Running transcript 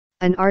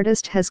An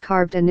artist has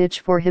carved a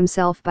niche for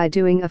himself by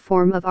doing a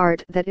form of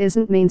art that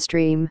isn't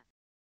mainstream.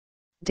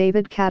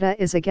 David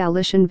Kata is a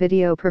Galician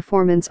video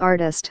performance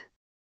artist.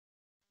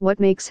 What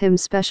makes him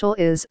special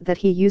is that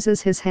he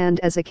uses his hand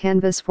as a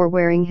canvas for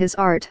wearing his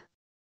art.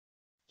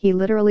 He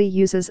literally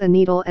uses a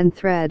needle and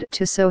thread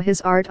to sew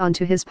his art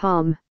onto his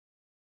palm.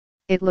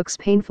 It looks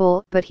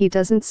painful, but he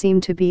doesn't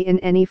seem to be in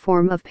any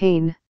form of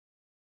pain.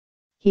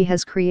 He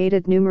has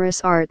created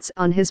numerous arts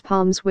on his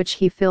palms which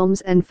he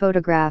films and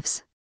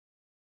photographs.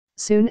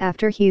 Soon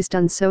after he's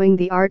done sewing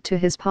the art to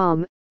his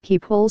palm, he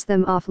pulls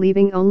them off,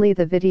 leaving only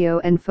the video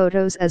and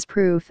photos as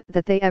proof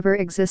that they ever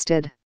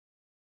existed.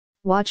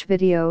 Watch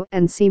video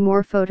and see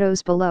more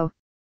photos below.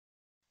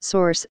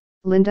 Source: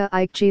 Linda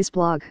Eichge's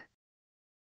blog.